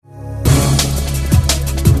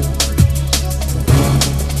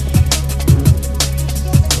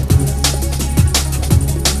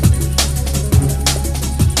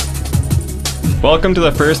Welcome to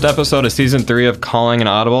the first episode of Season 3 of Calling an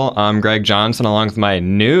Audible. I'm Greg Johnson, along with my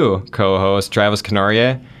new co-host, Travis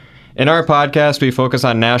Canoria. In our podcast, we focus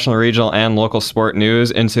on national, regional, and local sport news,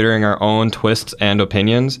 inserting our own twists and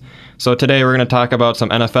opinions. So today we're going to talk about some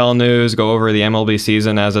NFL news, go over the MLB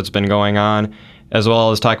season as it's been going on, as well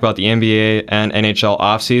as talk about the NBA and NHL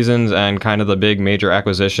off seasons and kind of the big major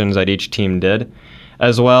acquisitions that each team did,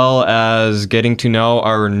 as well as getting to know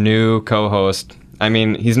our new co-host. I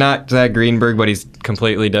mean, he's not Zach Greenberg, but he's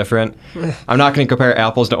completely different. I'm not going to compare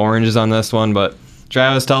apples to oranges on this one, but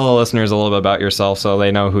Travis, tell the listeners a little bit about yourself so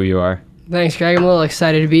they know who you are. Thanks, Greg. I'm a little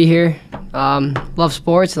excited to be here. Love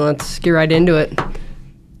sports, and let's get right into it.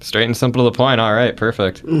 Straight and simple to the point. All right,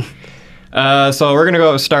 perfect. So we're going to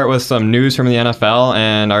go start with some news from the NFL,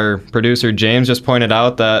 and our producer James just pointed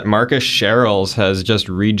out that Marcus Sherels has just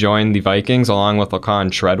rejoined the Vikings along with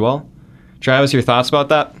Laquan Treadwell. Travis, your thoughts about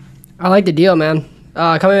that? I like the deal, man.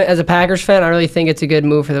 Coming as a Packers fan, I really think it's a good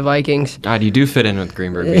move for the Vikings. God, you do fit in with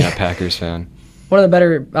Greenberg being a Packers fan. One of the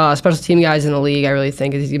better special team guys in the league, I really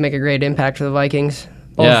think, is he'd make a great impact for the Vikings.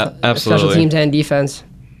 Both Yeah, absolutely. Special teams and defense.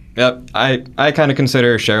 Yep, I kind of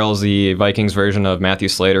consider Sherels the Vikings version of Matthew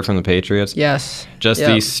Slater from the Patriots. Yes. Just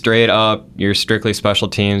the straight up, you're strictly special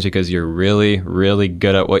teams because you're really, really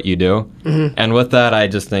good at what you do. Mm-hmm. And with that, I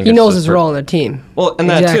just think he knows his role in the team. Well, and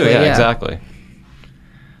that too, yeah, exactly.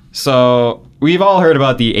 So, we've all heard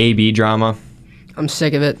about the AB drama. I'm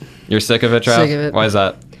sick of it. You're sick of it, Trav? Sick of it. Why is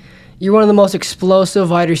that? You're one of the most explosive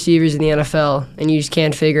wide receivers in the NFL, and you just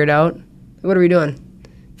can't figure it out? What are we doing?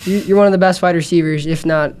 You're one of the best wide receivers, if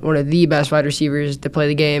not one of the best wide receivers to play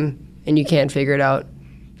the game, and you can't figure it out.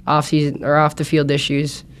 Off-season or off-the-field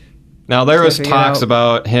issues. Now, there was talks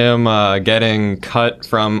about him getting cut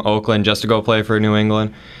from Oakland just to go play for New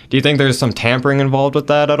England. Do you think there's some tampering involved with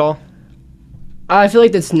that at all? I feel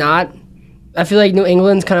like that's not. I feel like New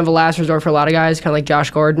England's kind of a last resort for a lot of guys, kind of like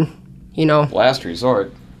Josh Gordon, you know. Last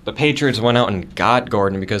resort? The Patriots went out and got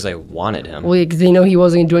Gordon because they wanted him. Well, because they know he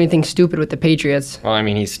wasn't going to do anything stupid with the Patriots. Well, I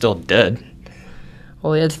mean, he still did.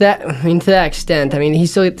 Well, it's that. I mean, to that extent. I mean, he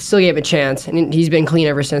still gave a chance, and he's been clean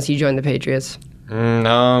ever since he joined the Patriots.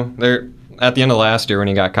 No, at the end of last year when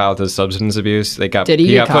he got caught with his substance abuse, Did he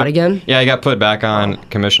get caught again? Yeah, he got put back on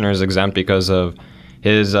commissioner's exempt because of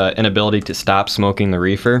his inability to stop smoking the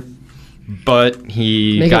reefer. But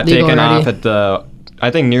he got taken off at I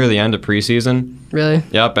think near the end of preseason. Really?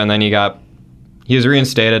 Yep, and then he was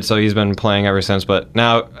reinstated, so he's been playing ever since. But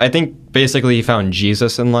now I think basically he found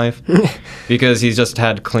Jesus in life because he's just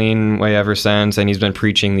had clean way ever since, and he's been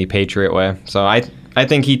preaching the Patriot way. So I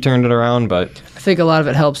think he turned it around, but I think a lot of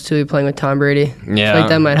it helps too, playing with Tom Brady. Yeah, like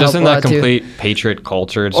that might just help in that too. complete Patriot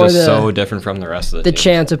culture, it's just so different from the rest of the teams.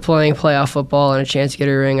 Chance of playing playoff football and a chance to get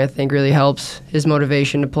a ring, I think, really helps his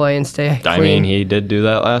motivation to play and stay clean. I mean, he did do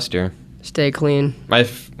that last year. Stay clean.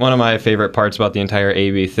 One of my favorite parts about the entire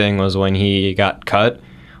AB thing was when he got cut.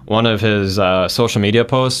 One of his social media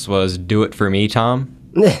posts was "Do it for me, Tom."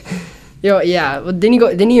 Yeah. Well,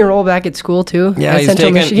 didn't he enroll back at school too? Yeah, he's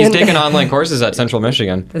taking online courses at Central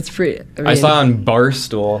Michigan. That's pretty. I saw on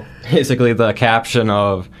Barstool basically the caption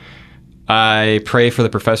of, "I pray for the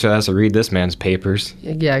professor that has to read this man's papers."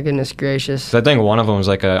 Yeah, goodness gracious. So I think one of them was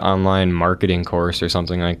like an online marketing course or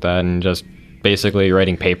something like that, and just basically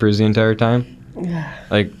writing papers the entire time.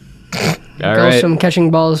 Like, all right. Goes from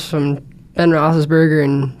catching balls from Ben Roethlisberger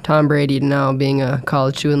and Tom Brady to now being a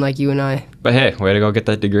college student like you and I. But hey, way to go get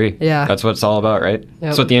that degree. Yeah. That's what it's all about, right? Yep.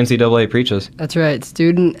 That's what the NCAA preaches. That's right.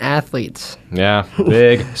 Student athletes. Yeah.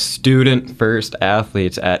 Big student-first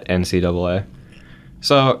athletes at NCAA.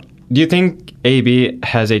 So, do you think AB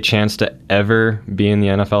has a chance to ever be in the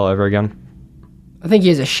NFL ever again? I think he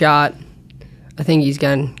has a shot. I think he's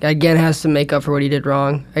again has to make up for what he did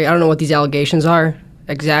wrong. I don't know what these allegations are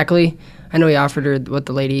exactly. I know he offered her,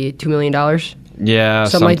 the lady, $2 million? Yeah,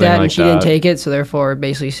 something like that, and she didn't take it, so therefore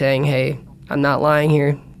basically saying, hey, I'm not lying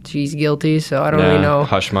here. She's guilty, so I don't really know.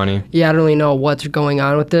 Hush money. Yeah, I don't really know what's going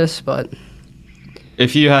on with this, but...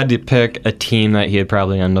 If you had to pick a team that he'd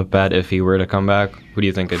probably end up at if he were to come back, who do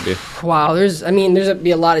you think it'd be? Wow, there's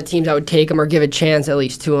be a lot of teams that would take him or give a chance at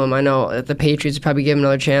least to him. I know that the Patriots would probably give him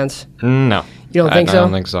another chance. No. You don't think so? I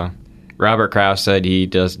don't think so. Robert Kraft said he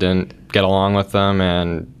just didn't get along with them,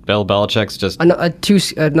 and Bill Belichick's just...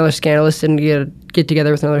 Another scandalous didn't get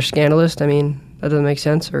together with another scandalist? I mean, that doesn't make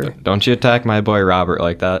sense. Or don't you attack my boy Robert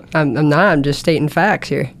like that. I'm not. I'm just stating facts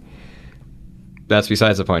here. That's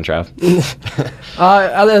besides the point, Trav.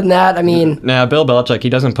 Other than that, I mean... Nah, Bill Belichick, he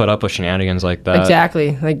doesn't put up with shenanigans like that.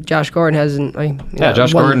 Exactly. Like, Josh Gordon hasn't...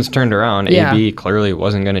 Josh Gordon's turned around. AB clearly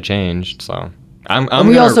wasn't going to change, so... I'm And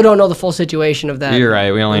we gonna- also don't know the full situation of that. You're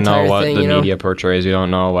right. We only know entire what thing, the you know? media portrays. We don't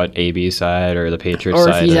know what AB side or the Patriots Or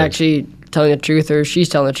side if he's is. actually telling the truth or she's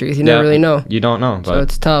telling the truth. You Yeah, never really know. You don't know. So But,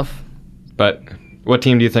 it's tough. but what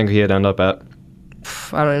team do you think he'd end up at?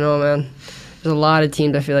 I don't know, man. There's a lot of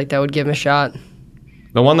teams I feel like that would give him a shot.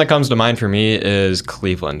 The one that comes to mind for me is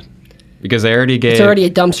Cleveland. Because they already gave... It's already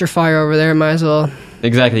a dumpster fire over there. Might as well.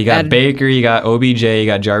 Exactly. You got Add- Baker, you got OBJ, you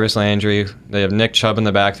got Jarvis Landry. They have Nick Chubb in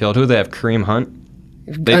the backfield. Who do they have? Kareem Hunt?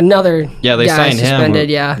 Another Yeah, they guy signed suspended, him.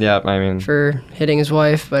 yeah, Yeah, I mean... for hitting his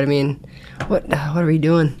wife. But I mean, what are we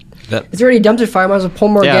doing? That, It's already a dumpster fire. Might as well pull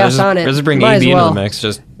more gas on it. Let's just bring Might AB as well. into the mix.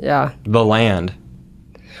 Just Yeah. the land.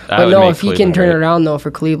 That But would no, make if he can Cleveland turn it great. around though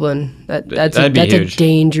for Cleveland, that's That'd be a huge.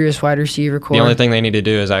 dangerous wide receiver core. The only thing they need to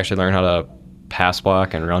do is actually learn how to pass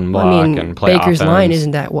block and run block I mean, and play Baker's offense. line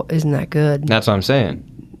isn't that good. That's what I'm saying.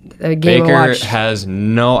 A game I Baker watched, has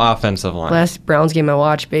no offensive line. last Browns game I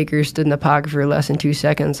watched, Baker stood in the pocket for less than 2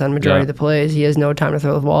 seconds on majority Yeah. of the plays. He has no time to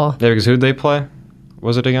throw the ball. Yeah, because who'd they play?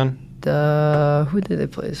 Was it again? Who did they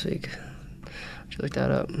play this week? Should look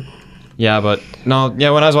that up. Yeah, but no,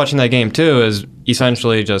 yeah. When I was watching that game too, is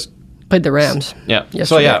essentially just Played the Rams. yeah. So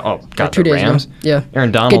Yesterday. yeah, oh god, 2 the days ago. Rams. Yeah,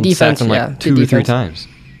 Aaron Donald defense, sacked him like yeah, good 2 or 3 defense. times.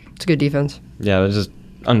 it's a good defense. Yeah, it was just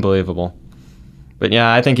unbelievable. But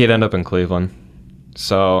yeah, I think he'd end up in Cleveland.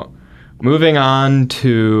 So, moving on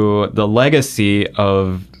to the legacy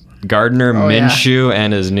of Gardner Oh, yeah. Minshew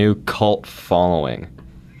and his new cult following.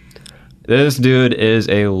 This dude is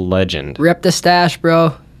a legend. Rep the stash,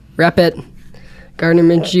 bro. Rep it. Gardner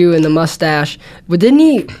Minshew and the mustache. But doesn't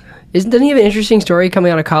he have an interesting story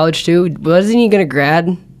coming out of college too? Wasn't he gonna grad?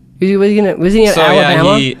 Was he at So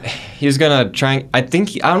Alabama? yeah, he's gonna try. I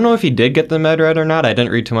don't know if he did get the med red or not. I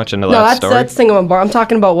didn't read too much into No, that that's story. that's the thing I'm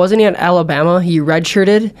talking about. Wasn't he at Alabama? He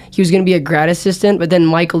redshirted. He was going to be a grad assistant, but then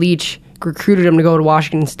Mike Leach recruited him to go to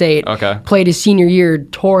Washington State. Okay. Played his senior year,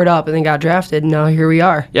 tore it up, and then got drafted. And now here we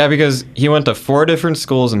are. Yeah, because he went to 4 different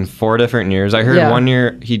schools in 4 different years. I heard Yeah. one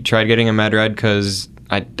year he tried getting a med red because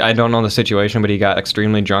I don't know the situation, but he got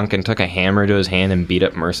extremely drunk and took a hammer to his hand and beat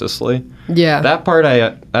it mercilessly. Yeah. That part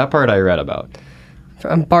I read about.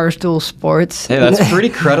 From Barstool Sports. Hey, that's a pretty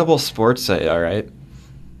credible sports site, all right.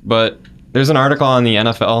 But there's an article on the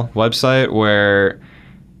NFL website where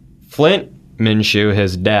Flint Minshew,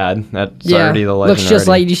 his dad, that's already the legend. looks just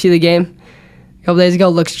already. like. Did you see the game? A couple days ago,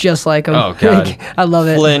 looks just like him. Oh god, I love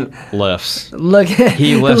it. Flint lifts. Look,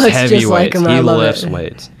 He lifts looks heavy just like weights. him. I He love lifts it.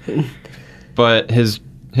 weights. But his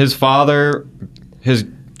father,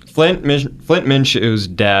 Flint Minshew's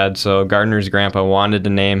dad, so Gardner's grandpa, wanted to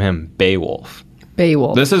name him Beowulf.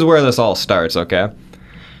 Beowulf. This is where this all starts, okay?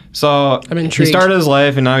 So I'm he intrigued. started his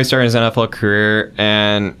life, and now he's starting his NFL career,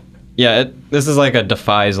 and yeah, this is like a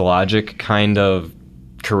defies logic kind of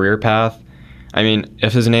career path. I mean,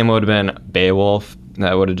 if his name would have been Beowulf,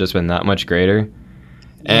 that would have just been that much greater.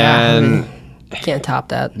 Yeah, I And mean, can't top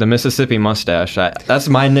that. the Mississippi Mustache, that's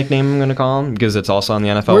my nickname I'm going to call him because it's also on the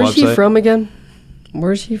NFL Where's website. he from again?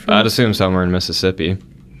 Where's he from? I'd assume somewhere in Mississippi.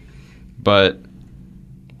 But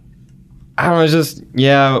I don't know, it's just,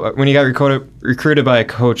 yeah, when he got recruited by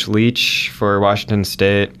Coach Leach for Washington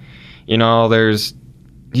State, you know, he's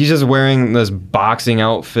just wearing this boxing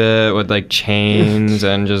outfit with like chains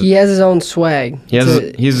and just He has his own swag.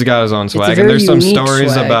 he's got his own swag. And very there's some unique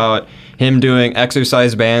stories swag. about him doing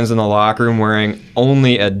exercise bands in the locker room wearing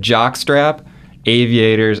only a jock strap,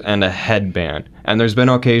 aviators, and a headband. And there's been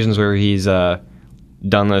occasions where he's done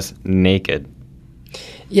this naked.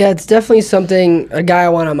 Yeah, it's definitely something, a guy I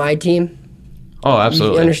want on my team. Oh, You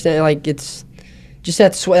absolutely. understand? Like, it's just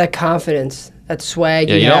that confidence, that swag.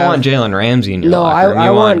 Yeah, you don't want Jalen Ramsey in your No, locker room. I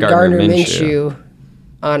You want Gardner Minshew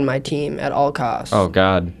on my team at all costs. Oh,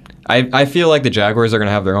 God. I feel like the Jaguars are going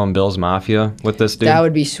to have their own Bills Mafia with this dude. That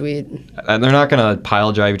would be sweet. And they're not going to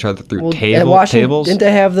pile drive each other through At Washington, tables. didn't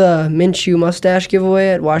they have the Minshew mustache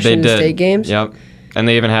giveaway at They Washington did. State games? Yep. And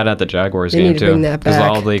they even had it at the Jaguars They game, need to too. bring that 'cause back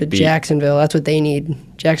all they to beat. Jacksonville. That's what they need.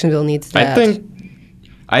 Jacksonville needs that.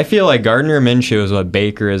 I feel like Gardner Minshew is what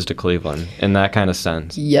Baker is to Cleveland in that kind of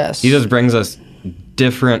sense. Yes. He just brings us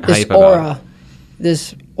different this hype aura, about him.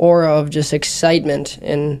 this aura of just excitement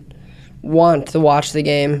and want to watch the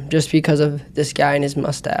game just because of this guy and his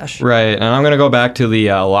mustache. Right, and I'm going to go back to the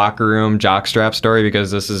locker room jockstrap story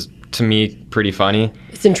because this is, to me, pretty funny.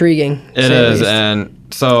 It's intriguing. to It say the is, least. and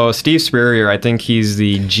so Steve Spurrier, I think he's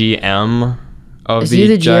the GM of Is the he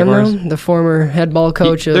the Jaguars. GM now? The former head ball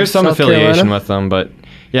coach of There's some South affiliation Carolina? with them, but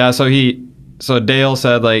yeah. So Dale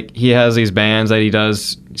said like he has these bands that he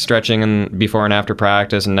does stretching and before and after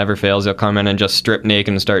practice, and never fails. He'll come in and just strip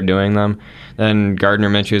naked and start doing them. Then Gardner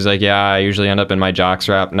Minshew's like, yeah, I usually end up in my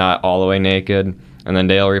jockstrap, not all the way naked. And then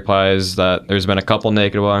Dale replies that there's been a couple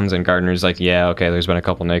naked ones, and Gardner's like, yeah, okay, there's been a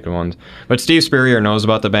couple naked ones. But Steve Spurrier knows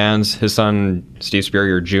about the bans. His son, Steve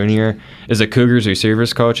Spurrier Jr., is a Cougars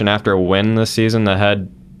receivers coach, and after a win this season, the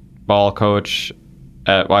head ball coach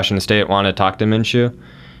at Washington State wanted to talk to Minshew.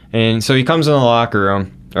 And so he comes in the locker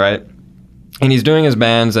room, right? And he's doing his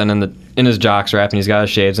bands and in his jock strap, and he's got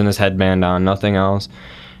his shades and his headband on, nothing else.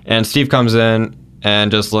 And Steve comes in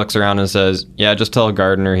and just looks around and says, yeah, just tell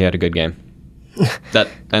Gardner he had a good game.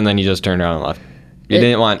 And then he just turned around and left. You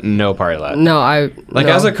didn't want no part of that. No,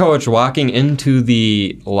 as a coach, walking into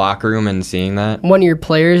the locker room and seeing that. One of your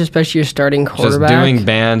players, especially your starting quarterback. Just doing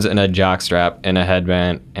bands and a jock strap and a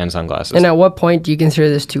headband and sunglasses. And at what point do you consider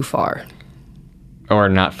this too far? Or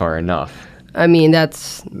not far enough. I mean,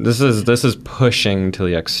 that's... This is pushing to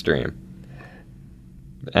the extreme.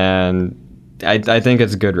 And I think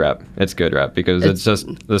it's good rep. It's good rep because it's just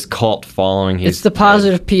this cult following. It's the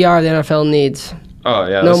positive PR the NFL needs. Oh,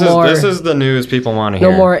 yeah. No this is the news people want to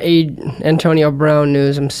hear. No more Antonio Brown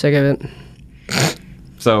news. I'm sick of it.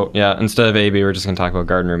 So, yeah, instead of AB, we're just going to talk about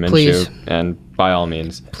Gardner Minshew. Please. And by all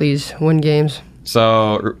means. Please, win games.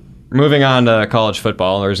 So, moving on to college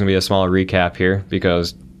football, there's going to be a small recap here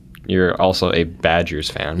because you're also a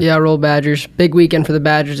Badgers fan. Yeah, roll Badgers. Big weekend for the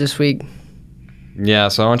Badgers this week. Yeah,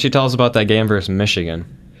 so why don't you tell us about that game versus Michigan?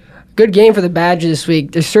 Good game for the Badgers this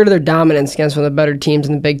week. They asserted their dominance against one of the better teams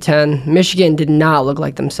in the Big Ten. Michigan did not look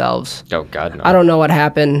like themselves. Oh, God, no. I don't know what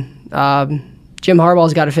happened. Jim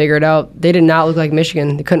Harbaugh's got to figure it out. They did not look like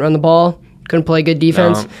Michigan. They couldn't run the ball, couldn't play good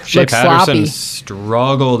defense. Shea Looked Patterson sloppy.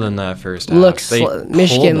 struggled in that first half.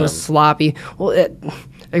 Michigan was sloppy. Well,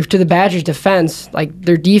 to the Badgers' defense, like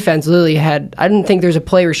their defense literally had. I didn't think there was a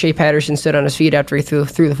play where Shea Patterson stood on his feet after he threw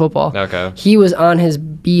the football. Okay. He was on his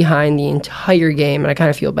behind the entire game, and I kind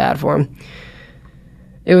of feel bad for him.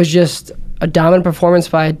 It was just a dominant performance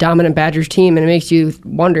by a dominant Badgers team, and it makes you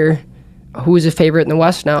wonder who's a favorite in the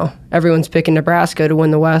West now. Everyone's picking Nebraska to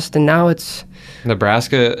win the West, and now it's...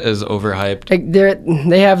 Nebraska is overhyped. Like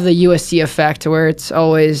they have the USC effect where it's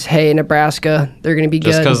always, hey, Nebraska, they're going to be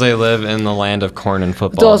good. Just because they live in the land of corn and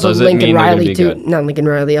football. It's also does Lincoln it mean Riley, too. good? Not Lincoln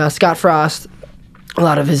Riley. Scott Frost. A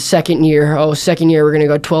lot of his second year we're going to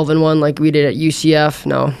go 12-1 like we did at UCF.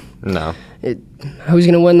 No. Who's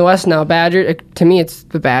going to win the West now? Badgers? To me, it's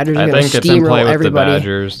the Badgers. I think it's in play with the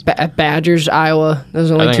Badgers. Badgers, Iowa. Those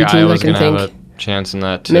are only two teams Iowa's I can think. Have a chance in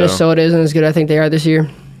that too. Minnesota isn't as good I think they are this year.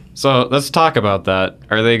 So let's talk about that.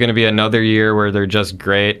 Are they going to be another year where they're just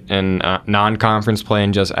great in non-conference play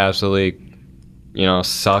and just absolutely,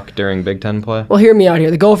 suck during Big Ten play? Well, hear me out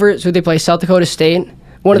here. The Gophers, who they play, South Dakota State.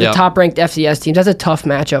 One of the top-ranked FCS teams. That's a tough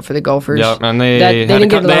matchup for the Gophers. Yep, and they had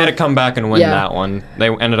to come back and win that one. They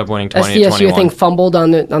ended up winning 20-21. SDSU, I think, fumbled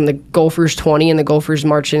on the Gophers 20, and the Gophers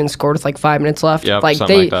marched in and scored with 5 minutes left. Yep,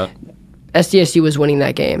 something like that. SDSU was winning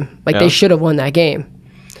that game. They should have won that game.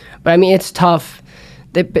 But, I mean, it's tough.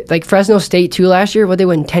 Fresno State, too, last year, they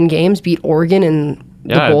win 10 games, beat Oregon and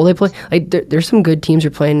the bowl they play. There's some good teams who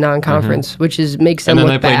are playing non-conference, which makes them look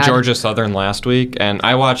bad. And then they played Georgia Southern last week, and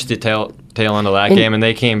I watched the tail end of that game, and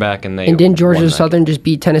they came back and didn't Georgia Southern just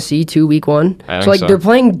beat Tennessee too week 1? I think so. They're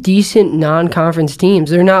playing decent non-conference teams.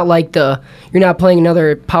 They're not you're not playing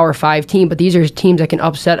another Power 5 team, but these are teams that can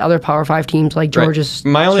upset other Power 5 teams like Georgia. Right.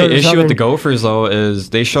 My only issue with the Gophers though is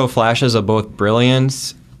they show flashes of both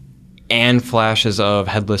brilliance and flashes of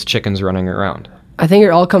headless chickens running around. I think it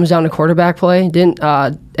all comes down to quarterback play. Didn't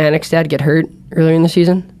Annexstad get hurt earlier in the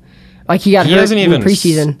season? He got hurt in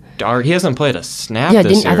preseason. He hasn't played a snap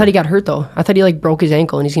this year. I thought he got hurt, though. I thought he broke his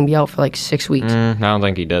ankle, and he's going to be out for 6 weeks. I don't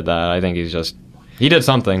think he did that. I think he did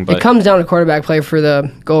something. But it comes down to quarterback play for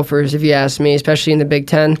the Gophers, if you ask me, especially in the Big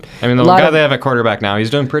Ten. I mean, the guy they have at quarterback now, he's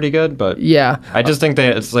doing pretty good, but yeah, I just think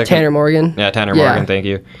it's Tanner Morgan. Yeah, Tanner Morgan, thank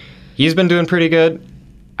you. He's been doing pretty good.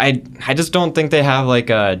 I just don't think they have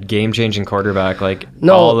a game-changing quarterback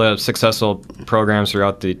all the successful programs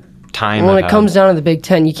throughout the time. When it comes down to the Big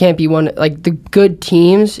Ten, you can't be one. The good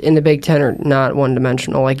teams in the Big Ten are not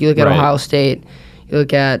one-dimensional. You look at Ohio State, you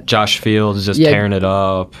look at Josh Fields just tearing it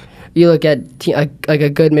up. You look at a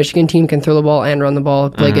good Michigan team can throw the ball and run the ball,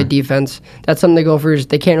 play good defense. That's something the Gophers,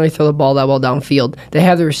 they can't really throw the ball that well downfield. They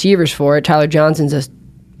have the receivers for it. Tyler Johnson's a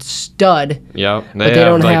stud. Yep, they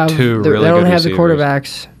don't have two really They don't good have receivers. the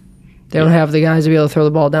quarterbacks. They don't have the guys to be able to throw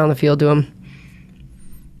the ball down the field to them.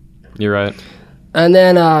 You're right. And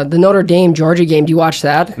then the Notre Dame-Georgia game, do you watch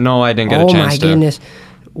that? No, I didn't get a chance to. Oh, my goodness.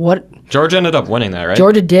 What? Georgia ended up winning that, right?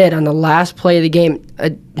 Georgia did on the last play of the game.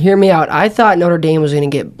 Hear me out. I thought Notre Dame was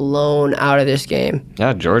going to get blown out of this game.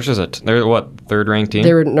 Yeah, Georgia's they're third-ranked team?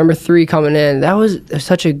 They were number 3 coming in. That was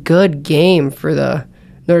such a good game for the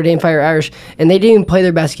Notre Dame Fire Irish, and they didn't even play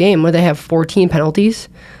their best game. Where they have 14 penalties.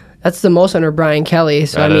 That's the most under Brian Kelly.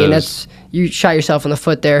 So that's you shot yourself in the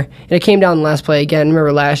foot there. And it came down the last play again.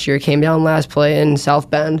 Remember last year it came down last play in South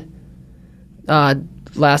Bend.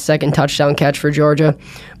 Last second touchdown catch for Georgia.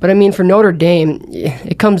 But I mean, for Notre Dame,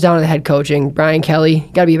 it comes down to the head coaching. Brian Kelly,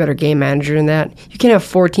 got to be a better game manager than that. You can't have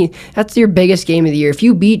 14. That's your biggest game of the year. If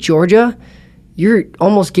you beat Georgia, you're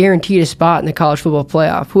almost guaranteed a spot in the college football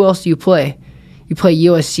playoff. Who else do you play? You play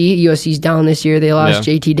USC. USC's down this year. They lost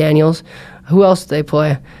JT Daniels. Who else do they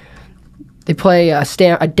play? They play a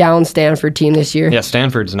down Stanford team this year. Yeah,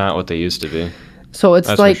 Stanford's not what they used to be. So it's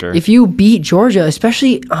if you beat Georgia,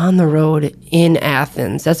 especially on the road in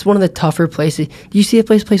Athens, that's one of the tougher places. Do you see the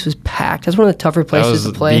place was packed? That's one of the tougher places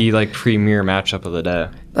to play. That was the premier matchup of the day.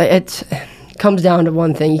 It comes down to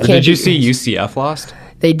one thing. Did you see UCF lost?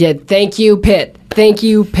 They did. Thank you, Pitt. Thank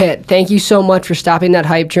you, Pitt. Thank you so much for stopping that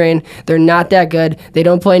hype train. They're not that good. They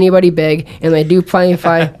don't play anybody big, and they do play.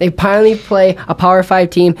 They finally play a Power 5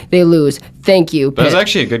 team. They lose. Thank you, Pitt. But it was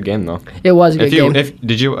actually a good game, though. It was a good game.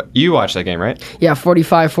 Did you watch that game, right? Yeah,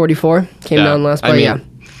 45-44 came down last play.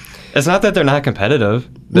 It's not that they're not competitive.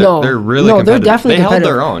 They're really competitive. They're definitely they competitive. held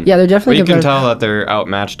their own. Yeah, they're definitely competitive. But you competitive. can tell that they're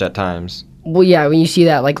outmatched at times. Well, yeah, when you see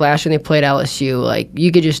that, like last year when they played LSU,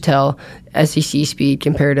 you could just tell SEC speed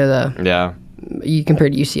compared to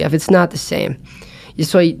compared to UCF. It's not the same.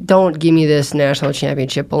 So don't give me this national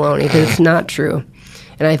championship baloney because it's not true.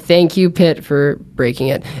 And I thank you, Pitt, for breaking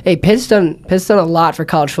it. Hey, Pitt's done a lot for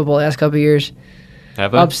college football the last couple of years.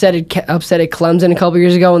 Have they? Upset at Clemson a couple of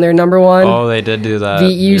years ago when they're number one. Oh, they did do that.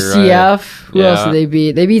 Beat UCF. Right. Who else did they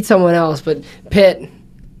beat? They beat someone else, but Pitt.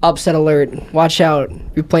 Upset alert. Watch out.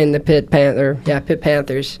 You're playing the Pitt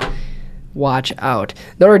Panthers. Watch out.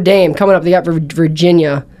 Notre Dame coming up. They got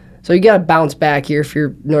Virginia. So you got to bounce back here if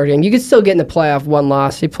you're Notre Dame. You could still get in the playoff one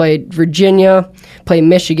loss. They played Virginia, play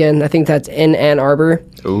Michigan. I think that's in Ann Arbor.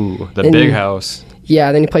 Ooh, big house.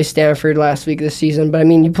 Yeah, then you play Stanford last week of the season. But, I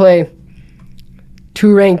mean, you play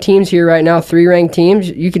 2 ranked teams here right now, 3 ranked teams.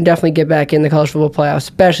 You can definitely get back in the college football playoffs,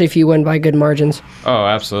 especially if you win by good margins. Oh,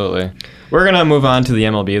 absolutely. We're going to move on to the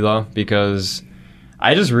MLB, though, because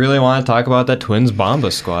I just really want to talk about that Twins Bomba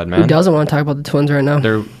squad, man. Who doesn't want to talk about the Twins right now?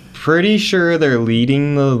 They're pretty sure they're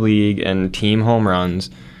leading the league in team home runs,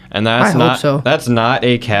 and that's not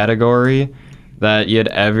a category that you'd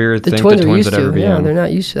ever think the Twins would ever be in. Yeah, they're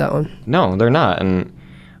not used to that one. No, they're not. And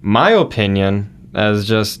my opinion is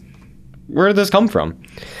just, where did this come from?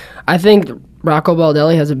 I think Rocco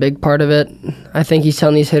Baldelli has a big part of it. I think he's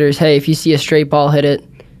telling these hitters, hey, if you see a straight ball, hit it.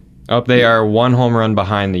 They are 1 home run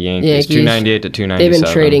behind the Yankees, 298 to 297. They've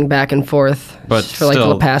been trading back and forth for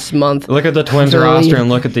the past month. Look at the Twins roster and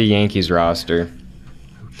look at the Yankees roster.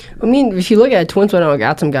 I mean, if you look at it, Twins went out and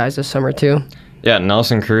got some guys this summer, too. Yeah,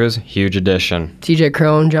 Nelson Cruz, huge addition. TJ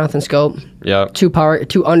Crone, Jonathan Scope. Yep.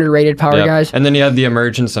 2 underrated power guys. And then you have the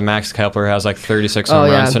emergence of Max Kepler, has 36 home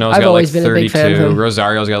runs. Sano's I've got always been 32. A big fan of him.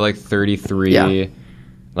 Rosario's got 33. Yeah.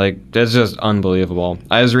 That's just unbelievable.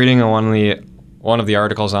 I was reading one of the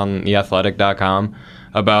articles on theathletic.com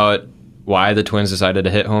about why the Twins decided to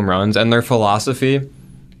hit home runs, and their philosophy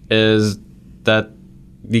is that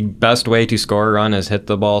the best way to score a run is hit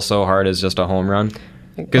the ball so hard as just a home run.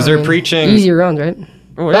 Because they're preaching easier runs, right?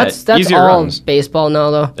 Oh, that's easier all runs. Baseball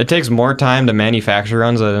now, though. It takes more time to manufacture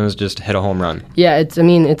runs than it's just hit a home run. Yeah, it's a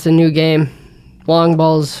new game. Long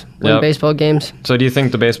balls win baseball games. So do you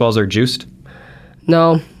think the baseballs are juiced?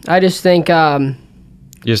 No, I just think guys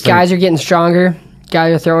are getting stronger.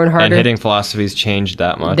 Guys are throwing harder. And hitting philosophies changed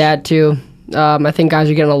that much. That too. I think guys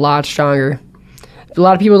are getting a lot stronger. A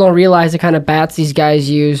lot of people don't realize the kind of bats these guys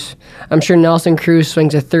use. I'm sure Nelson Cruz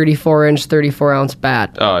swings a 34-inch, 34-ounce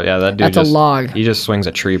bat. Oh, yeah, that dude That's a log. He just swings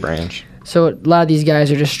a tree branch. So a lot of these guys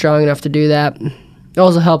are just strong enough to do that. It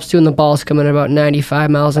also helps too when the ball's coming at about 95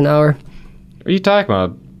 miles an hour. What are you talking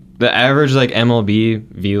about? The average MLB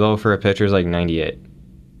velo for a pitcher is 98.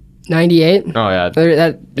 98? Oh, yeah.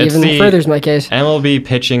 That even furthers my case. MLB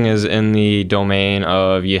pitching is in the domain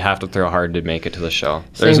of you have to throw hard to make it to the show.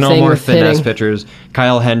 Same There's no more finesse hitting. pitchers.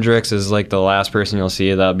 Kyle Hendricks is the last person you'll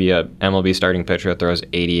see that'll be a MLB starting pitcher that throws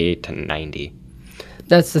 88 to 90.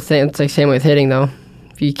 That's the thing. It's same with hitting, though.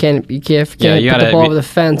 If you can't put the ball over the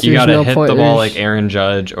fence, you there's no point. You got to hit the ball like Aaron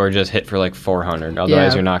Judge or just hit for 400.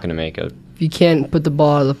 Otherwise, you're not going to make it. If you can't put the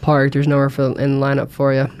ball out of the park, there's nowhere in the lineup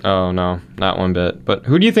for you. Oh, no. Not one bit. But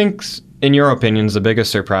who do you think's, in your opinion, is the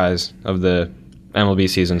biggest surprise of the MLB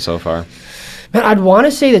season so far? Man, I'd want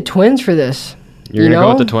to say the Twins for this. You're going to go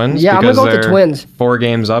with the Twins? Yeah, I'm going to go with the Twins. 4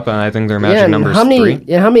 games up, and I think their magic number is 3.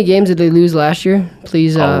 Yeah, how many games did they lose last year?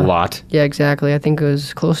 Please. A lot. Yeah, exactly. I think it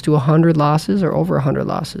was close to 100 losses or over 100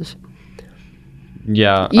 losses.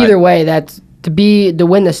 Yeah. Either way, that's to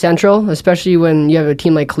win the Central, especially when you have a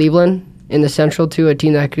team like Cleveland in the Central too, a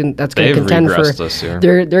team that's going to They've contend for. regressed this year.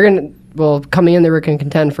 They're going to coming in, they were going to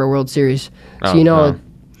contend for a World Series. So yeah.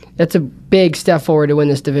 That's a big step forward to win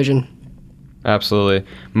this division. Absolutely.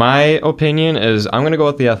 My opinion is I'm going to go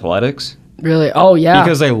with the Athletics. Really? Oh yeah.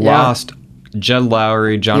 Because they lost Jed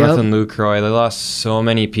Lowry, Jonathan Lucroy. They lost so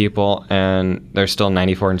many people, and they're still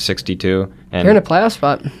 94-62. And they're in a playoff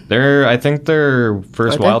spot. I think they're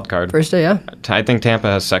first wild card. First day, yeah. I think Tampa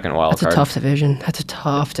has second wild card. That's a tough division. That's a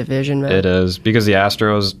tough division, man. It is, because the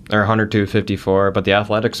Astros are 102-54, but the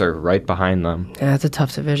Athletics are right behind them. Yeah, it's a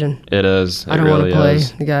tough division. It is. I don't want to play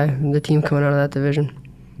the team coming out of that division.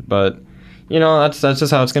 But, that's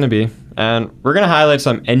just how it's going to be. And we're going to highlight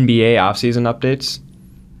some NBA offseason updates.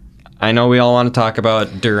 I know we all want to talk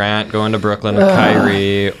about Durant going to Brooklyn with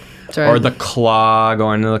Kyrie, or the Claw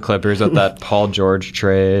going to the Clippers with that Paul George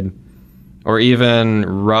trade, or even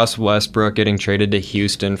Russ Westbrook getting traded to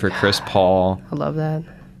Houston for Chris Paul. I love that.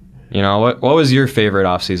 What was your favorite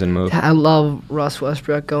offseason move? I love Russ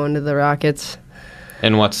Westbrook going to the Rockets.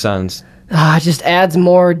 In what sense? It just adds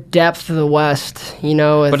more depth to the West,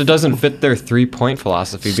 But it doesn't fit their three-point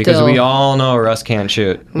philosophy because we all know Russ can't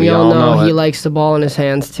shoot. We all know he likes the ball in his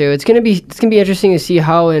hands too. It's gonna be interesting to see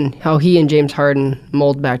how he and James Harden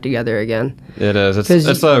mold back together again. It is.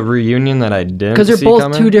 It's a reunion that I didn't see because they're both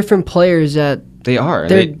coming. two different players that they are.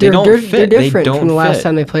 They're different from the last fit.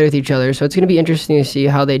 time they played with each other. So it's gonna be interesting to see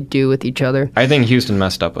how they do with each other. I think Houston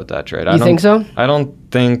messed up with that trade. You think so?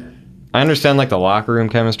 I understand the locker room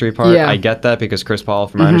chemistry part. Yeah. I get that because Chris Paul,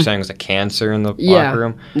 from my understanding, was a cancer in the locker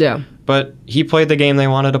room. Yeah. But he played the game they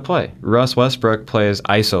wanted to play. Russ Westbrook plays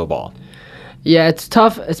ISO ball. Yeah, it's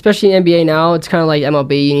tough, especially in NBA now. It's kind of like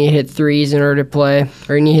MLB. You need to hit threes in order to play,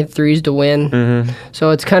 or you need to hit threes to win. Mm-hmm. So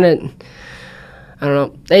it's kind of, I don't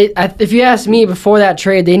know. If you ask me, before that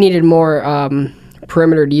trade, they needed more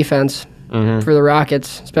perimeter defense for the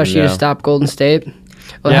Rockets, especially to stop Golden State.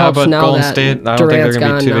 Well, but Golden State, I don't think they're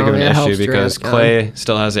going to be too big of an issue because Durant's Clay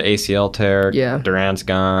still has an ACL tear. Yeah. Durant's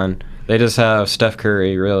gone. They just have Steph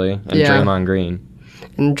Curry, really, and Draymond Green.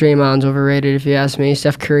 And Draymond's overrated, if you ask me.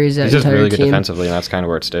 Steph Curry's that He's just entire really good team. defensively, and that's kind of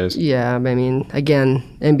where it stays. Yeah, but again,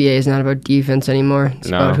 NBA is not about defense anymore. It's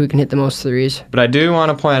about who can hit the most threes. But I do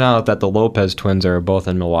want to point out that the Lopez twins are both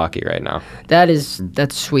in Milwaukee right now. That's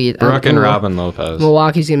sweet. Brooke and Robin Lopez.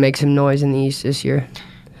 Milwaukee's going to make some noise in the East this year.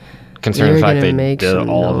 Considering the fact they did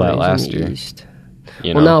all of that last year.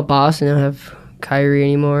 Well, now Boston don't have Kyrie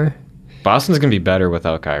anymore. Boston's going to be better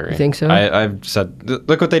without Kyrie. You think so? I've said,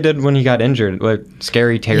 look what they did when he got injured. Like,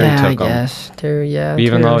 Scary Terry took him. Guess.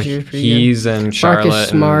 Even though he's in Charlotte. Marcus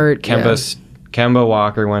Smart. Kemba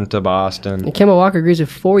Walker went to Boston. And Kemba Walker agrees a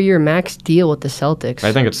 4-year max deal with the Celtics.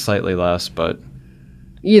 I think it's slightly less, but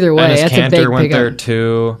either way, Enes that's Kanter a big went pickup. there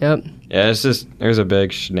too. Yep. Yeah, it's just there's a big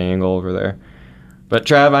shenangle over there. But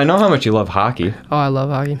Trav, I know how much you love hockey. Oh, I love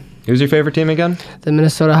hockey. Who's your favorite team again? The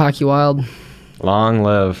Minnesota Hockey Wild. Long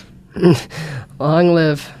live. Long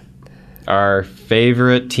live. Our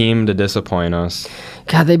favorite team to disappoint us.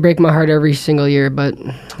 God, they break my heart every single year, but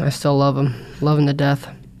I still love them. Love them to death.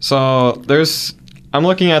 So I'm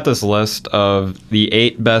looking at this list of the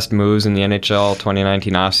 8 best moves in the NHL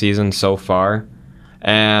 2019 offseason so far.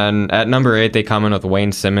 And at number 8, they come in with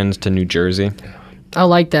Wayne Simmons to New Jersey. I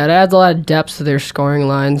like that. It adds a lot of depth to their scoring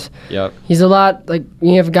lines. Yep. He's a lot,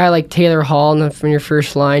 you have a guy like Taylor Hall from your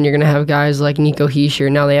first line. You're going to have guys like Nico Hischier.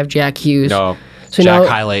 Now they have Jack Hughes. No, so Jack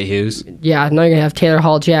Highlight Hughes. Yeah, now you're going to have Taylor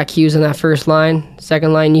Hall, Jack Hughes in that first line.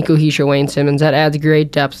 Second line, Nico Hischier, Wayne Simmons. That adds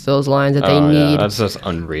great depth to those lines that they need. Yeah, that's just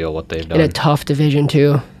unreal what they've done. In a tough division,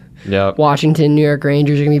 too. Yep. Washington, New York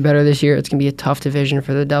Rangers are going to be better this year. It's going to be a tough division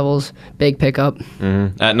for the Devils. Big pickup.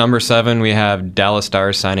 Mm-hmm. At number 7, we have Dallas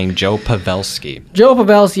Stars signing Joe Pavelski. Joe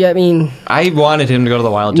Pavelski, I wanted him to go to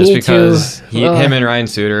the Wild just because him and Ryan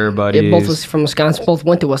Suter are buddies. Both was from Wisconsin. Both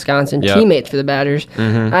went to Wisconsin. Yep. Teammates for the Badgers.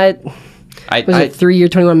 Mm-hmm. Was it 3-year,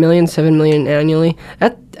 $21 million, $7 million annually?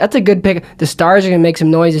 That's a good pick. The Stars are going to make some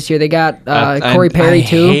noise this year. They got Corey Perry,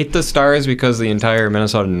 too. I hate the Stars because of the entire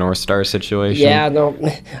Minnesota North Star situation. Yeah, no.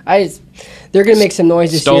 They're going to make some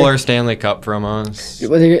noise this year. Stole our Stanley Cup from us.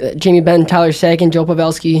 Jamie Benn, Tyler Seguin, Joe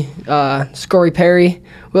Pavelski, Corey Perry.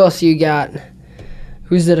 Who else you got?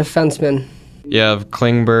 Who's the defenseman? You have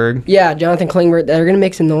Klingberg. Yeah, Jonathan Klingberg. They're going to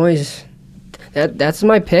make some noise. That's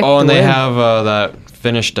my pick. Oh, and they have that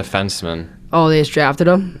Finnish defenseman. Oh, they just drafted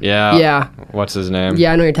him? Yeah. Yeah. What's his name?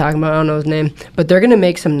 Yeah, I know what you're talking about. I don't know his name. But they're going to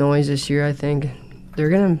make some noise this year, I think.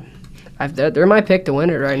 They're my pick to win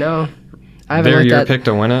it right now. They're your pick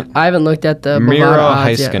to win it? I haven't looked at the Miro Bovada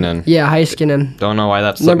odds yet. Heiskanen. Yeah, Heiskanen. Don't know why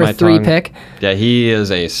that's Number 3 pick. Yeah, he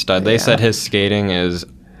is a stud. They said his skating is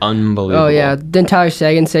unbelievable. Oh, yeah. Didn't Tyler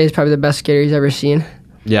Sagan say he's probably the best skater he's ever seen?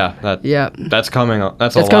 Yeah, that's coming.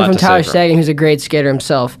 That's coming from Tyler Sagan, who's a great skater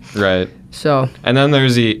himself. Right. So. And then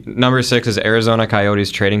there's the number 6 is Arizona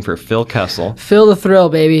Coyotes trading for Phil Kessel. Phil the Thrill,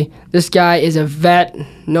 baby. This guy is a vet,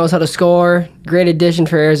 knows how to score. Great addition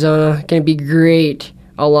for Arizona. Going to be great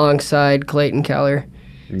alongside Clayton Keller.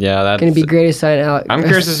 Yeah, that's going to be great aside Alex. I'm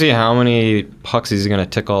curious to see how many pucks he's going to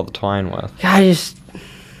tickle the twine with. I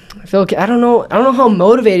don't know how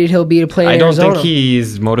motivated he'll be to play in Arizona. I don't think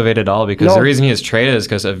he's motivated at all because the reason he is traded is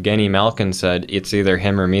because Evgeny Malkin said it's either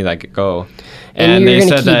him or me that could go. And they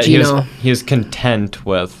said that he was content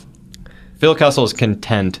with Phil Kessel is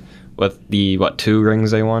content with the 2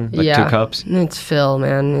 rings they won, 2 cups. It's Phil,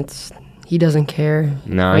 man. He doesn't care.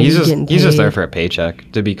 No, he's just there for a paycheck,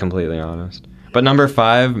 to be completely honest. But number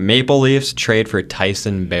 5, Maple Leafs trade for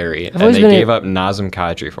Tyson Barrie, and they gave up Nazem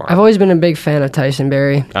Kadri for him. I've always been a big fan of Tyson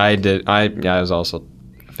Barrie. I was also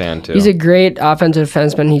a fan too. He's a great offensive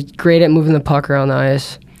defenseman. He's great at moving the puck around the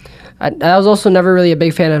ice. I was also never really a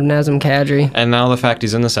big fan of Nazem Kadri. And now the fact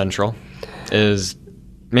he's in the Central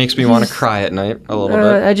makes me want to cry at night a little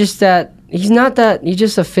bit. He's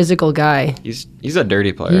just a physical guy. He's a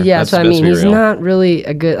dirty player. Yeah, that's what I mean. He's not really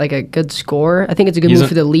a good scorer. I think it's a good move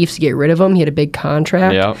for the Leafs to get rid of him. He had a big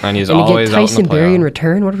contract. Yeah, and he's always get Tyson Barrie in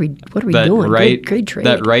return. What are we doing? Great trade.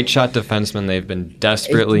 That right shot defenseman they've been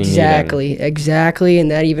desperately needing. Exactly, and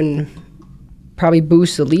that even probably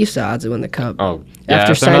boosts the Leafs' odds to win the Cup. Oh,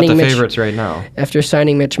 yeah, they're not the favorites right now. After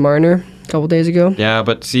signing Mitch Marner a couple days ago. Yeah,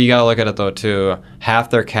 but see, you got to look at it, though, too. Half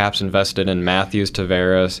their cap's invested in Matthews,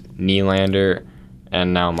 Tavares, Nylander,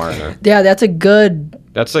 and now Marner. Yeah, that's a good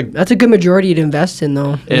majority to invest in,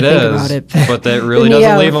 though. It is, but that really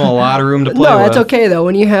doesn't leave them a lot of room to play with. No, that's okay, though.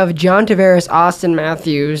 When you have John Tavares, Austin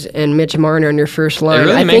Matthews, and Mitch Marner in your first line,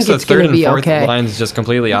 I think it's going to be okay. The third and fourth lines just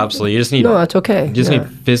completely obsolete. You just need that's okay. You just need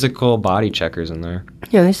physical body checkers in there.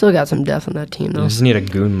 Yeah, they still got some depth on that team, though. You just need a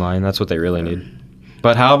goon line. That's what they really need.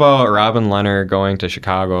 But how about Robin Lehner going to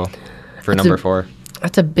Chicago for number 4?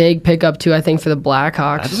 That's a big pickup, too, I think, for the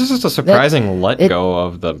Blackhawks. This is just a surprising let-go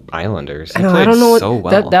of the Islanders. I don't know so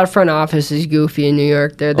well. That front office is goofy in New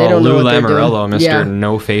York. They don't know what they're doing. Lou Lamoriello, Mr.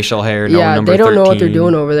 No facial hair, no number 13. Yeah, they don't know what they're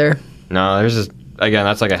doing over there. No, there's just, again,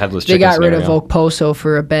 that's like a headless chicken They got scenario. rid of Okposo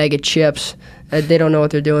for a bag of chips. They don't know what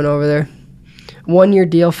they're doing over there. 1-year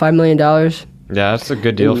deal, $5 million. Yeah, that's a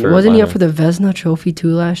good deal for Wasn't he up for the Vezina Trophy,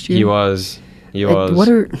 too, last year? He was. Pickup.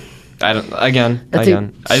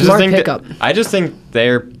 I just think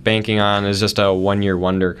they're banking on is just a 1-year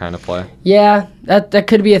wonder kind of play. Yeah, that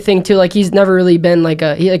could be a thing too. Like he's never really been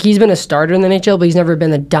he's been a starter in the NHL, but he's never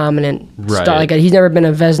been a dominant star. He's never been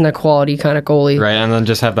a Vezina quality kind of goalie. Right, and then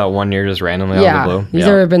just have that 1 year just randomly out of the blue. He's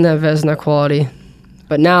never been that Vezina quality.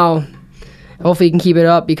 But now, hopefully he can keep it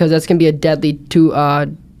up because that's gonna be a deadly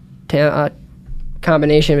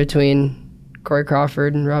combination between Corey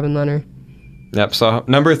Crawford and Robin Lehner. Yep, so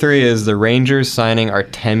number 3 is the Rangers signing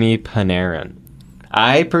Artemi Panarin.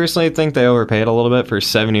 I personally think they overpaid a little bit for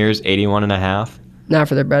 7 years, $81.5. Not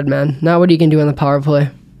for their bread, man. Not what you can do on the power play,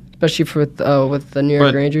 especially with the New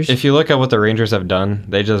York Rangers. If you look at what the Rangers have done,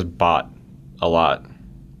 they just bought a lot.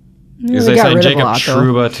 Yeah, because they signed Jacob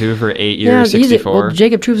Trouba, too, for 8 years, 64.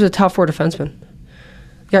 Jacob Trouba's a top 4 defenseman.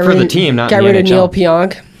 For the team, not in the NHL. Got rid of Neil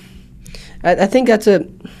Pionk. I think that's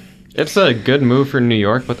It's a good move for New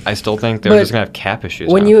York, but I still think they're just going to have cap issues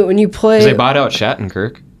when you play... Because they bought out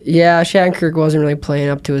Shattenkirk. Yeah, Shattenkirk wasn't really playing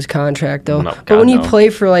up to his contract, though. No, but when you play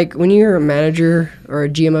for, when you're a manager or a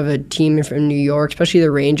GM of a team from New York, especially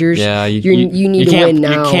the Rangers, you need to win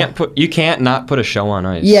now. You can't not put a show on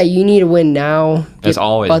ice. Yeah, you need to win now. There's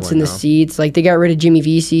always butts in the seats. They got rid of Jimmy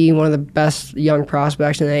Vesey, one of the best young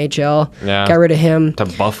prospects in the NHL. Yeah. Got rid of him. To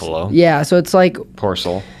Buffalo. Yeah, so it's poor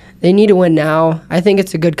soul. They need to win now. I think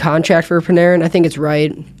it's a good contract for Panarin. I think it's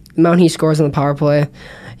right. The amount he scores on the power play.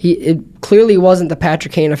 It clearly wasn't the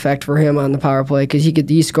Patrick Kane effect for him on the power play because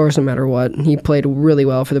he scores no matter what. He played really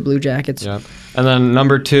well for the Blue Jackets. Yep. And then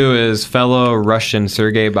number 2 is fellow Russian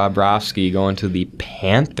Sergei Bobrovsky going to the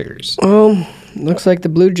Panthers. Looks like the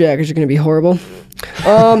Blue Jackets are going to be horrible.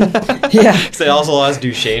 Yeah. They also lost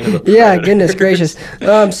Duchesne to the Yeah, goodness gracious.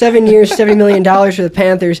 7 years, $70 million for the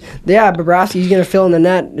Panthers. Yeah, Bobrovsky's going to fill in the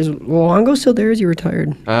net. Is Luongo still there? Is he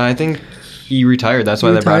retired? I think he retired. That's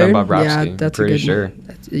why they brought in Bobrovsky. Yeah, that's pretty sure.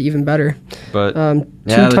 That's even better. But the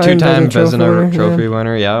 2-time Vezina Trophy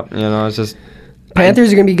winner. Yeah, it's just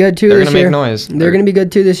Panthers are going to be good, too, They're this going year. to make noise. They're going to be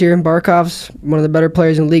good, too, this year. Barkov's one of the better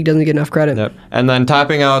players in the league, doesn't get enough credit. Yep. And then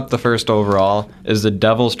topping out the first overall is the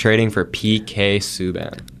Devils trading for PK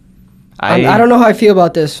Subban. I don't know how I feel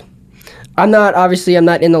about this. I'm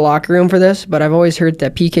not in the locker room for this, but I've always heard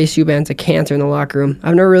that PK Subban's a cancer in the locker room.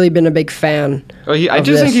 I've never really been a big fan. I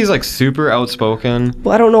just think he's like super outspoken.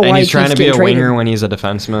 Well, I don't know why he's trying to be a traded. winger when he's a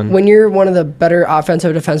defenseman. When you're one of the better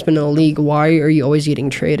offensive defensemen in the league, why are you always getting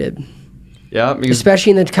traded? Yeah, because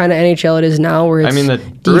Especially in the kind of NHL it is now, where it's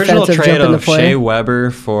the original defensive trade jump in the of play. Shea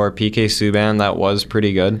Weber for PK Subban, that was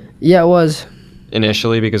pretty good Yeah, it was.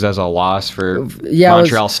 initially because as a loss for Yeah,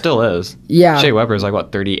 Montreal still is. Yeah. Shea Weber is like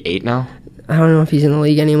what 38 now. I don't know if he's in the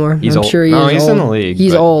league anymore. He's I'm old. sure he no, is he's old. in the league.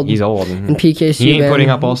 He's but old. He's old. And PK Subban. He ain't putting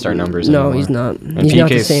up all-star numbers No, anymore. he's not. And He's not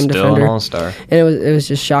the PK's same still defender. an all-star. And it was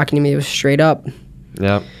just shocking to me. It was straight up.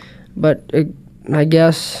 Yep. But I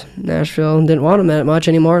guess Nashville didn't want him that much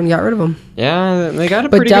anymore and got rid of him. Yeah, they got a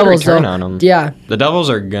But pretty Devils, good return though, on him. yeah, The Devils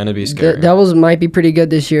are going to be the scary. Devils might be pretty good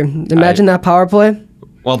this year. Imagine that power play.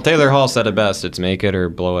 Well, Taylor Hall said it best. It's make it or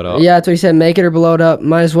blow it up. Yeah, that's what he said. Make it or blow it up.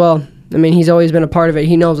 Might as well. I mean, he's always been a part of it.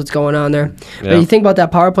 He knows what's going on there. Yeah. But you think about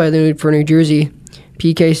that power play for New Jersey.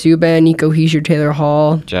 PK Subban, Nico Hischier, Taylor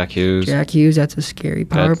Hall, Jack Hughes. Jack Hughes. That's a scary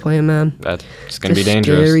power play, man. That's going to be It's a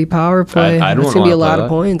dangerous. Scary power play. I don't That's going to be a wanna lot play of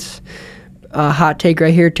that. points. Hot take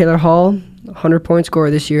right here. Taylor Hall, 100-point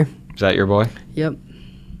scorer this year. Is that your boy? Yep.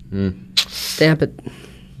 Hmm. Stamp it.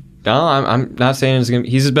 No, I'm not saying it's going to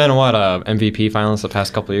be. He's been, MVP finalist the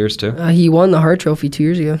past couple of years, too. He won the Hart Trophy 2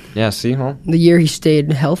 years ago. Yeah, see? Well. The year he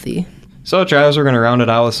stayed healthy. So, Travis, we're going to round it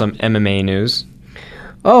out with some MMA news.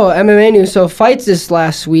 Oh, MMA news. So fights this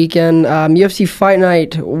last weekend. UFC Fight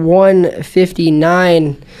Night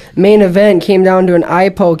 159. Main event came down to an eye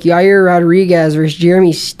poke. Yair Rodriguez versus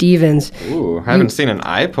Jeremy Stevens. Ooh, haven't seen an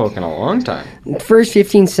eye poke in a long time. First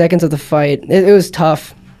 15 seconds of the fight, it was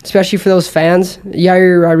tough, especially for those fans.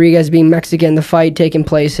 Yair Rodriguez being Mexican, the fight taking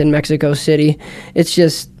place in Mexico City. It's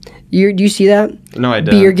just, do you see that? No, I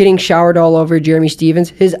didn't. Beer getting showered all over Jeremy Stevens.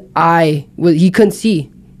 His eye, he couldn't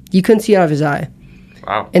see. You couldn't see out of his eye.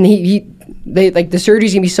 Wow. And the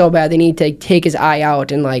surgery's gonna be so bad they need to take his eye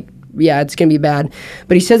out and it's gonna be bad.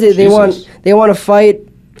 But he says that they want to fight.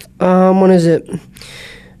 When is it?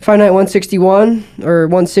 Fight Night 161 or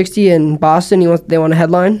 160 in Boston. They want to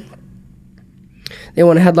headline. They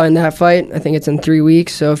want to headline that fight. I think it's in 3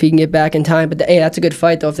 weeks. So if he can get back in time, but hey, that's a good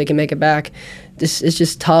fight though if they can make it back. This is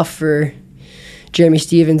just tough for Jeremy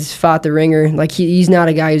Stevens. Fought the ringer. He's not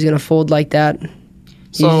a guy who's gonna fold like that.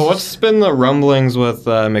 So what's been the rumblings with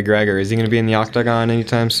McGregor? Is he going to be in the octagon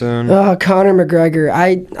anytime soon? Conor McGregor.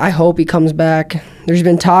 I hope he comes back. There's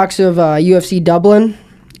been talks of UFC Dublin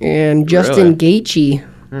and Justin Gaethje.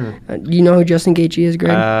 Do you know who Justin Gaethje is,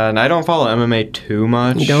 Greg? And I don't follow MMA too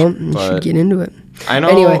much. You don't? You but should get into it. I know.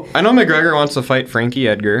 Anyway. I know McGregor wants to fight Frankie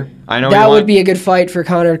Edgar. I know That would be a good fight for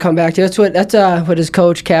Conor to come back to. That's what his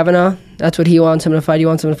coach Kavanaugh. That's what he wants him to fight. He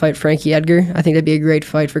wants him to fight Frankie Edgar. I think that'd be a great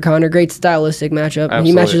fight for Conor. Great stylistic matchup. Absolutely.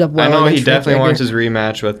 He matches up well. I know against he definitely Frankie wants Edgar. his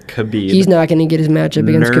rematch with Khabib. He's not going to get his matchup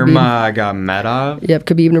against Khabib. Nurmagomedov. Yep,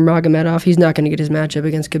 Khabib Nurmagomedov. He's not going to get his matchup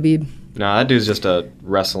against Khabib. No, that dude's just a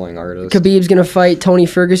wrestling artist. Khabib's going to fight Tony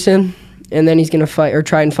Ferguson, and then he's going to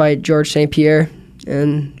try and fight George St. Pierre,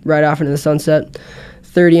 and right off into the sunset.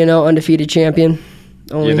 30-0 undefeated champion.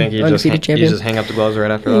 You think you just hang up the gloves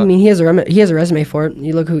right after that? I mean, he has a resume for it.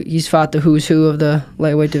 You look he's fought the who's who of the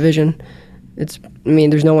lightweight division.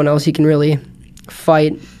 There's no one else he can really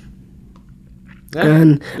fight. Yeah,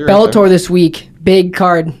 And you're right Bellator there. this week, big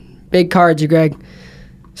cards, Greg.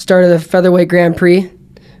 Start of the featherweight Grand Prix.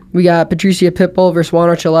 We got Patricia Pitbull versus Juan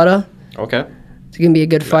Archuleta. Okay. It's gonna be a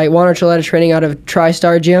good fight. Juan Archuleta training out of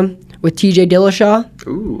TriStar Gym with T.J. Dillashaw.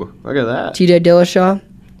 Ooh, look at that. T.J. Dillashaw,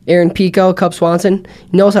 Aaron Pico, Cub Swanson.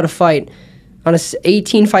 He knows how to fight on a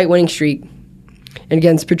 18-fight winning streak. And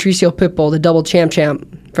against Patricio Pitbull, the double champ,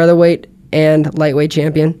 featherweight and lightweight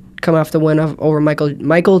champion, come off the win over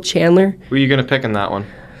Michael Chandler. Who are you going to pick in that one?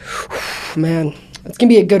 Man, it's going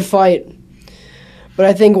to be a good fight. But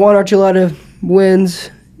I think Juan Archuleta wins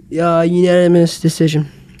unanimous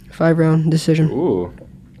decision. 5-round decision. Ooh.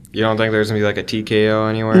 You don't think there's going to be like a TKO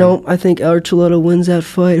anywhere? No, I think Archuleta wins that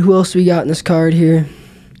fight. Who else we got in this card here?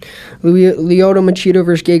 Lyoto Machida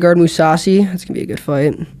versus Gegard Mousasi. That's going to be a good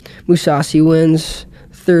fight. Mousasi wins.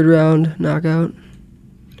 3rd round knockout.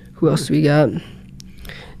 Who else do we got?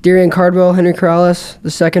 Darian Cardwell, Henry Corrales.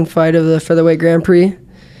 The second fight of the featherweight Grand Prix.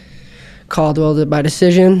 Caldwell by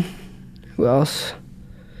decision. Who else?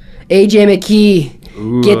 AJ McKee.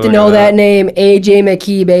 Ooh, Get to look know at that name. AJ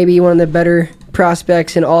McKee, baby. One of the better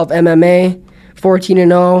prospects in all of MMA.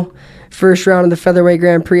 14-0 First round of the Featherweight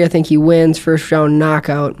Grand Prix, I think he wins. First round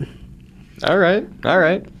knockout. All right.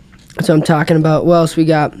 That's what I'm talking about. What else we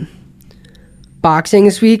got? Boxing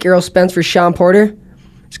this week. Errol Spence versus Sean Porter.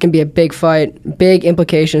 It's going to be a big fight. Big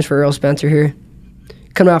implications for Errol Spencer here.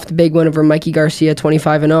 Coming off the big win over Mikey Garcia,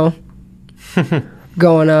 25-0.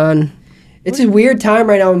 Going on. It's a weird time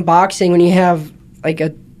right now in boxing when you have like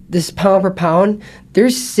this pound per pound.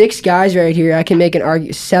 There's 6 guys right here. I can make an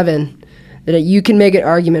argument. 7 that you can make an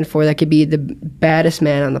argument for that could be the baddest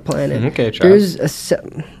man on the planet. Okay, Travis.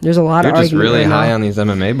 There's a lot of argument. You're just really right high now. on these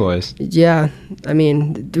MMA boys. Yeah, I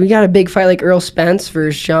mean, we got a big fight like Errol Spence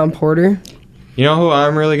versus Sean Porter. You know who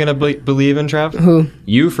I'm really gonna believe in, Trav? Who?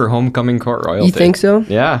 You for Homecoming Court Royalty. You think so?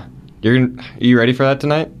 Yeah. Are you ready for that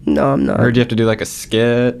tonight? No, I'm not. I heard you have to do like a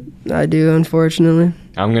skit. I do, unfortunately.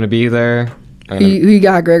 I'm gonna be there. Who you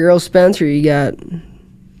got, Greg? Errol Spence, or you got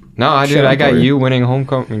No, I Sean got Porter? you winning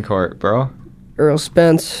Homecoming Court, bro. Errol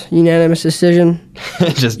Spence, unanimous decision.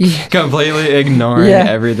 Just completely ignoring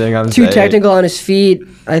everything I'm saying. Too technical on his feet.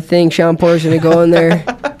 I think Sean Porter's going to go in there.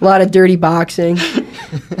 A lot of dirty boxing.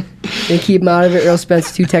 They keep him out of it. Errol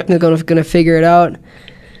Spence too technical, going to figure it out.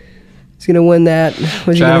 He's going to win that.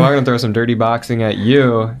 Trav, I'm going to throw some dirty boxing at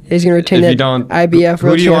you. He's going to retain that IBF Who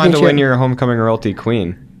World do you want to Championship. win your Homecoming Royalty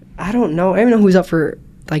Queen? I don't know. I don't even know who's up for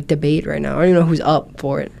like debate right now. I don't even know who's up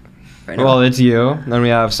for it right now. Well, it's you. Then we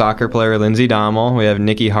have soccer player Lindsay Dommel. We have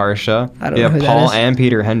Nikki Harsha. I don't we know have who that Paul is. and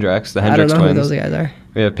Peter Hendricks, the I don't Hendricks know twins. who those guys are.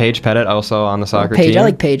 We have Paige Pettit also on the soccer Paige. team. I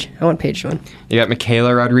like Paige. I want Paige to win. You got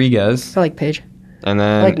Michaela Rodriguez. I like Paige. And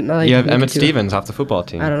then I like you have Nikki Emmett too. Stevens off the football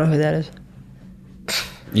team. I don't know who that is.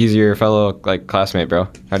 He's your fellow classmate, bro.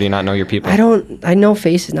 How do you not know your people? I know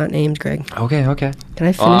faces, not names, Greg. Okay. Can I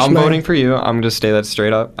finish Well, I'm my... voting for you. I'm just stay that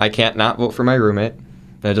straight up. I can't not vote for my roommate.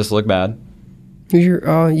 That just look bad. Who's your...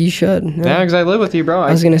 Oh, you should. Yeah, because I live with you, bro.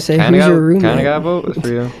 I was going to say, who's your roommate? Kind of got to vote for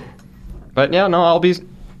you. But yeah, no, I'll be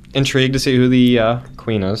intrigued to see who the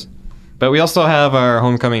queen is. But we also have our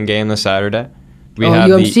homecoming game this Saturday. We have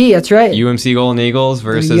UMC, the that's right. UMC Golden Eagles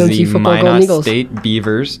versus UMC the football Golden Minot Eagles. State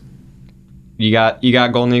Beavers. You got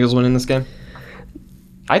Golden Eagles winning this game?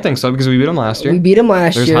 I think so because we beat them last year. We beat them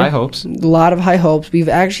last There's year. high hopes. A lot of high hopes. We've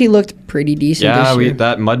actually looked pretty decent this year.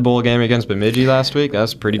 That Mud Bowl game against Bemidji last week,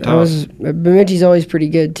 that's pretty tough. Bemidji's always pretty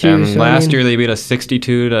good, too. And so, last year they beat us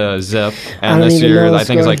 62-0, I and don't this even year know the I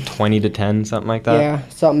think it's score. like 20-10, something like that. Yeah,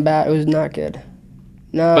 something bad. It was not good.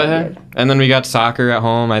 No. But and then we got soccer at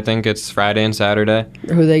home. I think it's Friday and Saturday.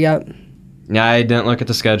 Who they got? Yeah, I didn't look at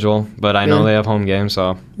the schedule, but I know Really? they have home games,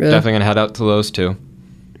 so Really? definitely gonna head out to those two.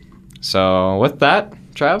 So with that,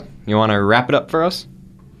 Trav, you want to wrap it up for us?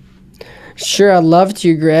 Sure, I'd love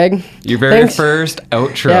to, Greg. Your very Thanks. first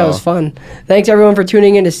outro. Yeah, it was fun. Thanks, everyone, for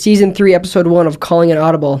tuning in to Season 3, Episode 1 of Calling It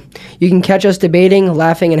Audible. You can catch us debating,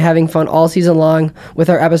 laughing, and having fun all season long with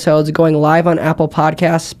our episodes going live on Apple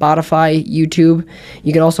Podcasts, Spotify, YouTube.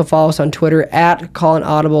 You can also follow us on Twitter at Callin'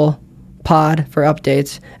 Audible Pod for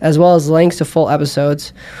updates, as well as links to full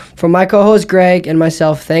episodes. For my co-host, Greg, and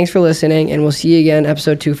myself, thanks for listening, and we'll see you again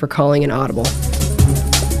Episode 2 for Calling It Audible.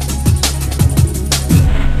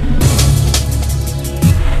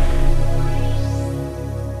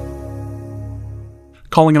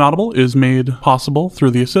 Calling an Audible is made possible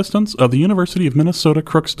through the assistance of the University of Minnesota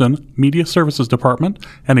Crookston Media Services Department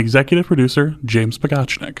and executive producer James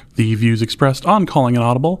Pagachnik. The views expressed on Calling an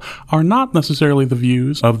Audible are not necessarily the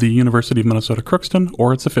views of the University of Minnesota Crookston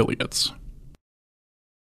or its affiliates.